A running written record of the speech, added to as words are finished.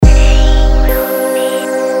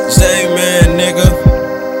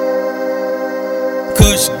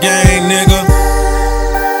nigga.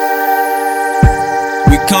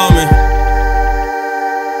 We coming.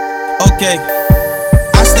 Okay.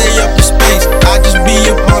 I stay up in space, I just be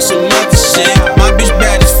up on some other shit. My bitch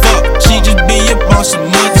bad as fuck, she just be up on some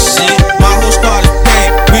other shit. My whole squad is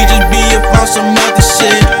paid, we just be up on some other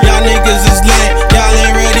shit. Y'all niggas is lame, y'all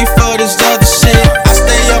ain't ready for this other shit. I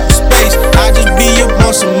stay up in space, I just be up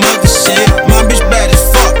on some other shit. My bitch bad as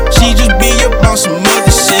fuck, she just be up on some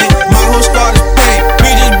other shit. My whole squad is paid,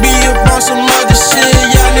 we just be up on some other shit.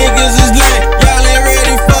 Y'all niggas is lame, y'all ain't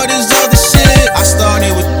ready for this other shit. I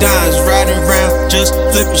started with dimes, riding around, just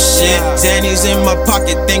flipping shit. Zannies in my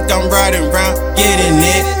pocket, think I'm riding around, getting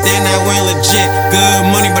it. Then I went legit, good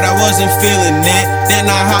money, but I wasn't feeling it. Then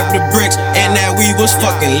I hopped the bricks, and that weed was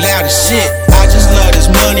fucking loud as shit. I just love this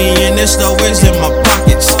money, and it's always in my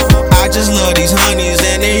pockets. I just love these honeys,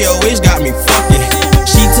 and they always got me fucking.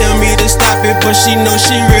 She tell me to stop it, but she know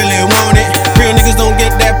she really want it. Real niggas don't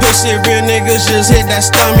get that pussy, real niggas just hit that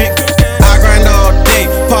stomach. I grind all day,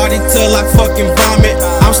 party till I fucking vomit.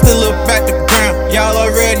 I'm still up at the ground, y'all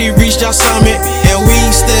already reached y'all summit. And we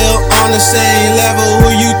still on the same level,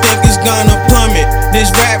 who you think is gonna plummet?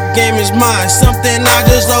 This rap game is mine, something I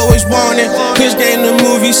just always wanted. Kushgang, the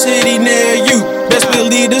movie city near you. Best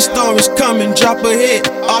believe the storm is coming, drop a hit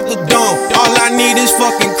off the dome. All I need is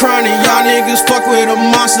fucking chronic, y'all niggas fuck with a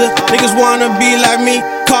monster. Niggas wanna be like me,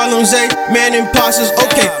 call them Zayman imposters.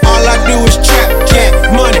 Okay, all I do is trap, get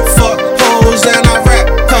money, fuck hoes and I rap.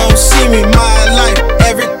 Come see me, my life,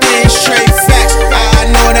 everything straight facts.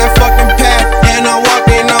 I know that fucking path, and I'm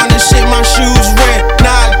walking on this shit, my shoes red.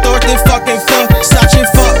 Nah, I thought they fucking fuck, such a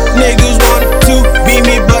fuck. Niggas want to be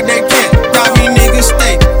me, but they can't. Probably niggas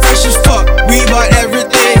stay fresh as fuck. We bought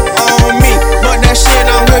everything on me, but that shit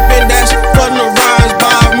I'm whipping, that's for the rhymes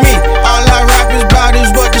by me. All I rap is about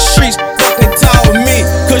is what the streets fucking taught me.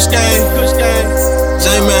 Kushgang,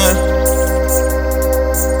 Zayman.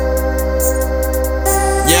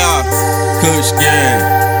 Yeah,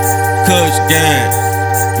 Kushgang.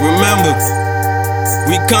 Remember,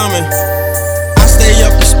 we coming. I stay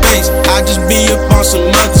up in space, I just be up on some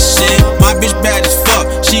other shit. My bitch bad as fuck,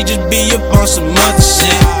 she just be up on some other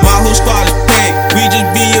shit. My whole squad is paid, we just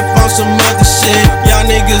be up on some other shit. Y'all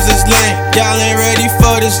niggas is lame, y'all ain't ready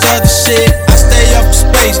for this other shit. I stay up in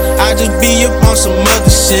space, I just be up on some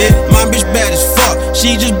other shit. My bitch bad as fuck,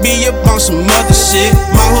 she just be up on some other shit.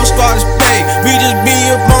 My whole squad is paid, we just be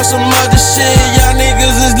up on some other shit. Y'all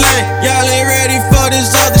niggas is lame, y'all ain't ready for this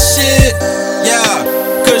other shit. Yeah,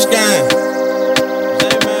 Kushgang.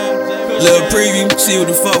 Little preview, see what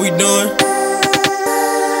the fuck we doing.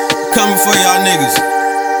 Coming for y'all niggas.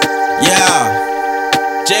 Yeah,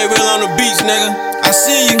 Jaywillbeatz on the beats, nigga. I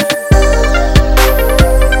see you.